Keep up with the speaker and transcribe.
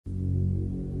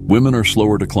Women are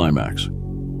slower to climax.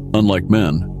 Unlike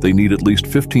men, they need at least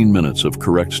 15 minutes of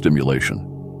correct stimulation.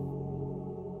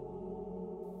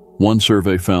 One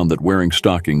survey found that wearing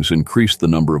stockings increased the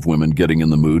number of women getting in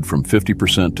the mood from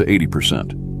 50% to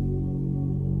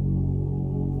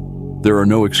 80%. There are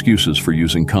no excuses for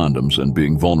using condoms and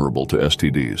being vulnerable to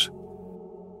STDs.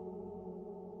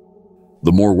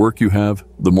 The more work you have,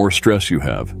 the more stress you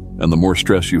have, and the more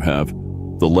stress you have,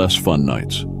 the less fun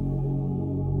nights.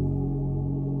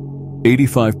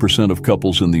 85% of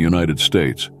couples in the United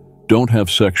States don't have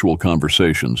sexual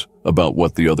conversations about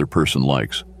what the other person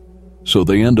likes, so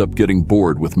they end up getting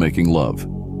bored with making love.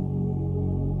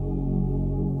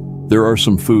 There are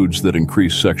some foods that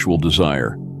increase sexual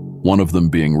desire, one of them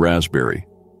being raspberry.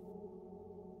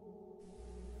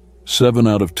 7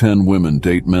 out of 10 women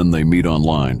date men they meet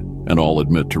online, and all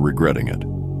admit to regretting it.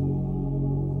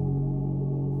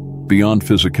 Beyond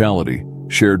physicality,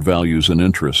 shared values and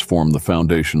interests form the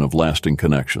foundation of lasting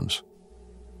connections.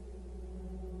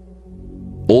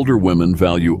 Older women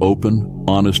value open,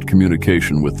 honest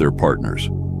communication with their partners.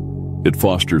 It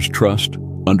fosters trust,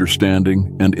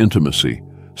 understanding, and intimacy,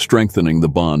 strengthening the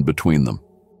bond between them.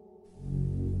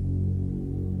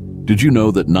 Did you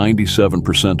know that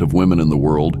 97% of women in the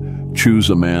world choose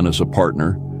a man as a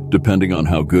partner, depending on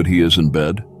how good he is in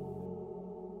bed?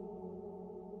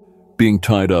 Being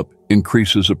tied up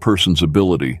increases a person's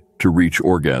ability to reach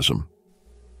orgasm.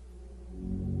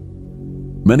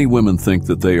 Many women think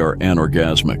that they are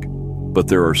anorgasmic, but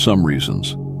there are some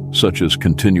reasons, such as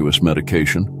continuous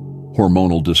medication,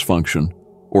 hormonal dysfunction,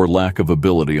 or lack of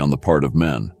ability on the part of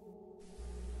men.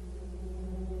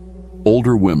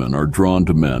 Older women are drawn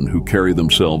to men who carry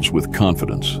themselves with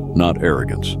confidence, not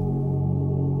arrogance.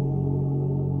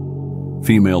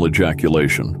 Female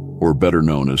ejaculation, or better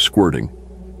known as squirting,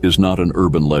 is not an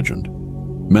urban legend.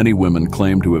 Many women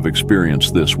claim to have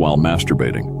experienced this while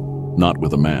masturbating, not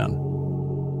with a man.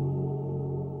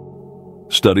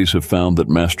 Studies have found that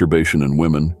masturbation in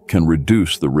women can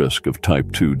reduce the risk of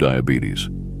type 2 diabetes.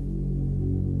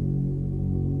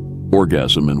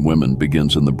 Orgasm in women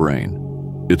begins in the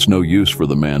brain. It's no use for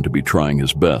the man to be trying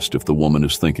his best if the woman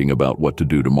is thinking about what to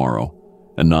do tomorrow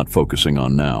and not focusing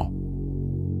on now.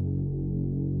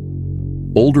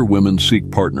 Older women seek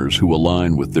partners who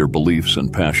align with their beliefs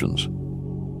and passions.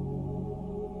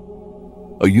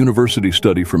 A university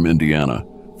study from Indiana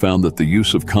found that the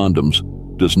use of condoms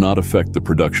does not affect the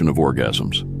production of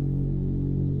orgasms.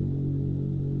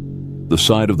 The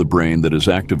side of the brain that is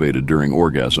activated during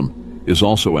orgasm is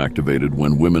also activated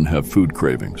when women have food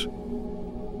cravings.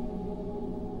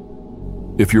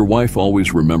 If your wife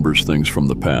always remembers things from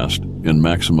the past in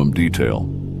maximum detail,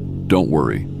 don't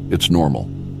worry, it's normal.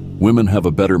 Women have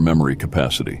a better memory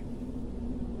capacity.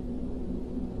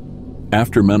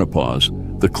 After menopause,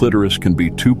 the clitoris can be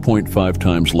 2.5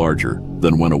 times larger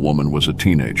than when a woman was a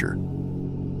teenager.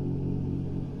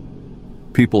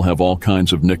 People have all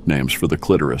kinds of nicknames for the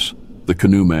clitoris: the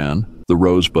canoe man, the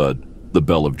rosebud, the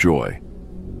bell of joy.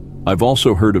 I've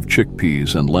also heard of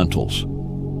chickpeas and lentils.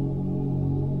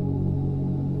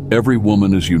 Every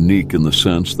woman is unique in the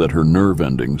sense that her nerve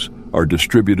endings are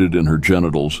distributed in her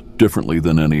genitals differently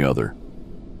than any other.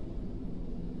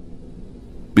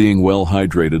 Being well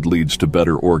hydrated leads to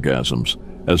better orgasms,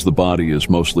 as the body is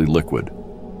mostly liquid.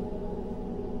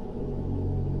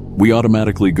 We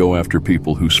automatically go after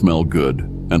people who smell good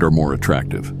and are more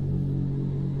attractive.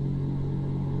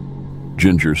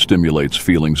 Ginger stimulates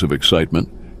feelings of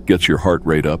excitement, gets your heart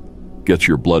rate up, gets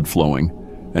your blood flowing,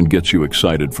 and gets you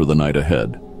excited for the night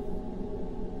ahead.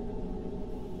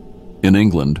 In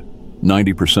England,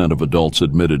 90% of adults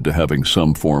admitted to having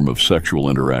some form of sexual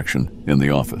interaction in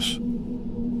the office.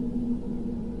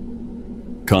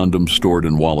 Condoms stored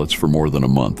in wallets for more than a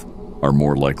month are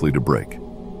more likely to break.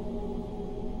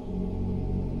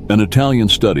 An Italian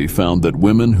study found that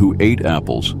women who ate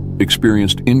apples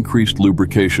experienced increased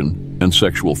lubrication and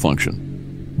sexual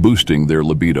function, boosting their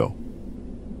libido.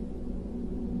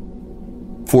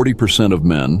 40% of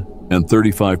men and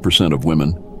 35% of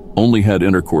women only had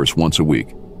intercourse once a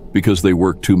week because they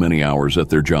worked too many hours at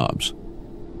their jobs.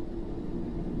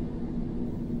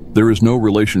 There is no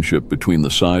relationship between the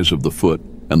size of the foot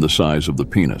and the size of the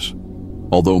penis,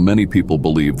 although many people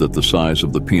believe that the size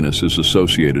of the penis is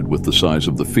associated with the size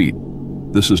of the feet.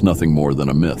 This is nothing more than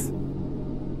a myth.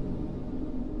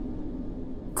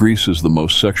 Greece is the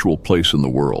most sexual place in the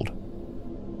world.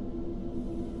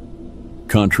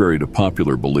 Contrary to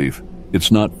popular belief,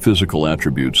 it's not physical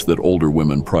attributes that older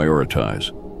women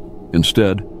prioritize.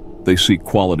 Instead, they seek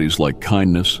qualities like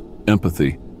kindness,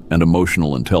 empathy, and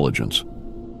emotional intelligence.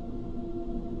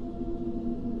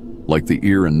 Like the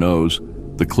ear and nose,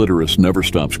 the clitoris never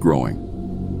stops growing.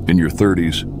 In your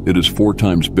 30s, it is 4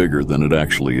 times bigger than it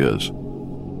actually is.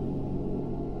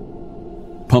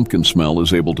 Pumpkin smell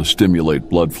is able to stimulate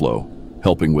blood flow,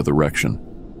 helping with erection.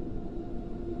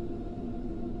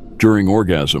 During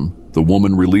orgasm, the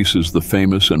woman releases the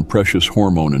famous and precious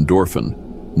hormone endorphin,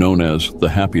 known as the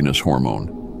happiness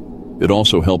hormone. It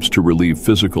also helps to relieve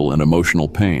physical and emotional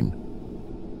pain.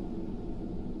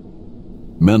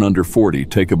 Men under 40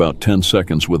 take about 10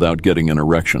 seconds without getting an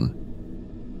erection.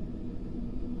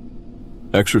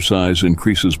 Exercise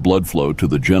increases blood flow to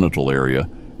the genital area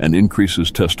and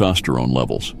increases testosterone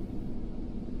levels.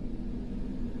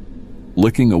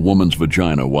 Licking a woman's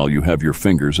vagina while you have your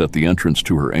fingers at the entrance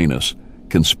to her anus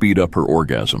can speed up her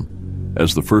orgasm,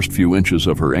 as the first few inches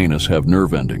of her anus have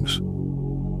nerve endings.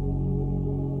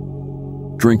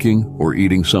 Drinking or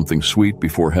eating something sweet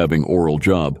before having oral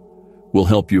job will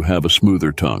help you have a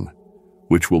smoother tongue,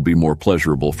 which will be more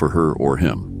pleasurable for her or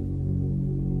him.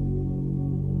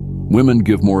 Women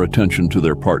give more attention to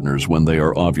their partners when they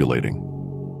are ovulating.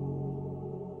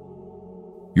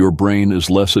 Your brain is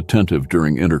less attentive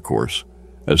during intercourse,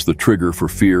 as the trigger for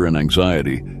fear and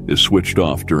anxiety is switched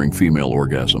off during female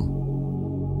orgasm.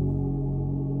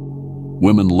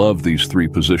 Women love these 3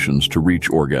 positions to reach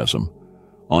orgasm: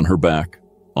 on her back,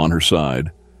 on her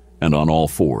side, and on all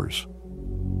 4s.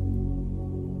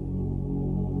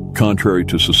 Contrary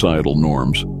to societal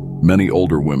norms, many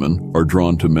older women are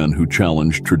drawn to men who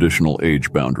challenge traditional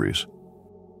age boundaries.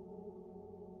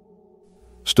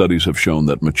 Studies have shown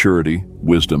that maturity,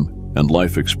 wisdom, and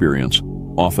life experience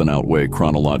often outweigh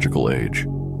chronological age.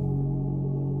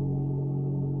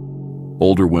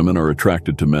 Older women are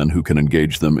attracted to men who can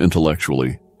engage them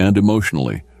intellectually and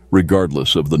emotionally,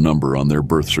 regardless of the number on their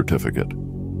birth certificate.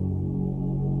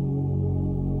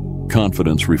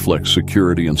 Confidence reflects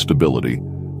security and stability,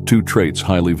 2 traits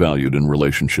highly valued in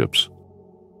relationships.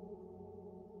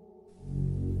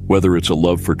 Whether it's a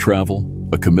love for travel,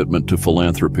 a commitment to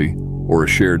philanthropy, or a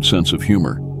shared sense of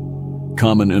humor,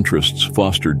 common interests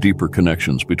foster deeper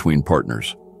connections between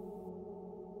partners.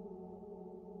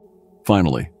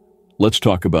 Finally, let's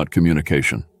talk about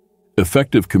communication.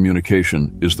 Effective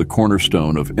communication is the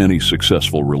cornerstone of any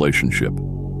successful relationship.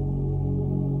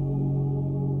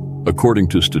 According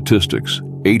to statistics,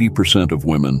 80% of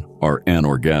women are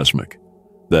anorgasmic.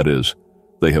 That is,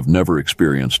 they have never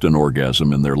experienced an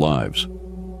orgasm in their lives.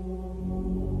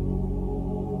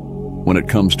 When it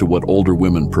comes to what older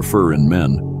women prefer in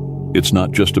men, it's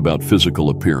not just about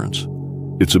physical appearance.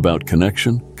 It's about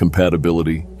connection,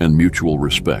 compatibility, and mutual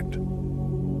respect.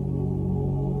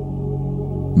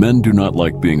 Men do not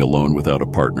like being alone without a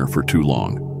partner for too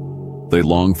long. They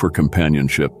long for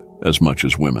companionship as much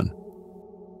as women.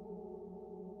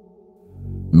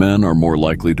 Men are more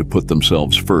likely to put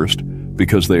themselves first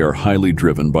because they are highly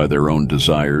driven by their own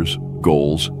desires,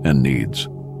 goals, and needs.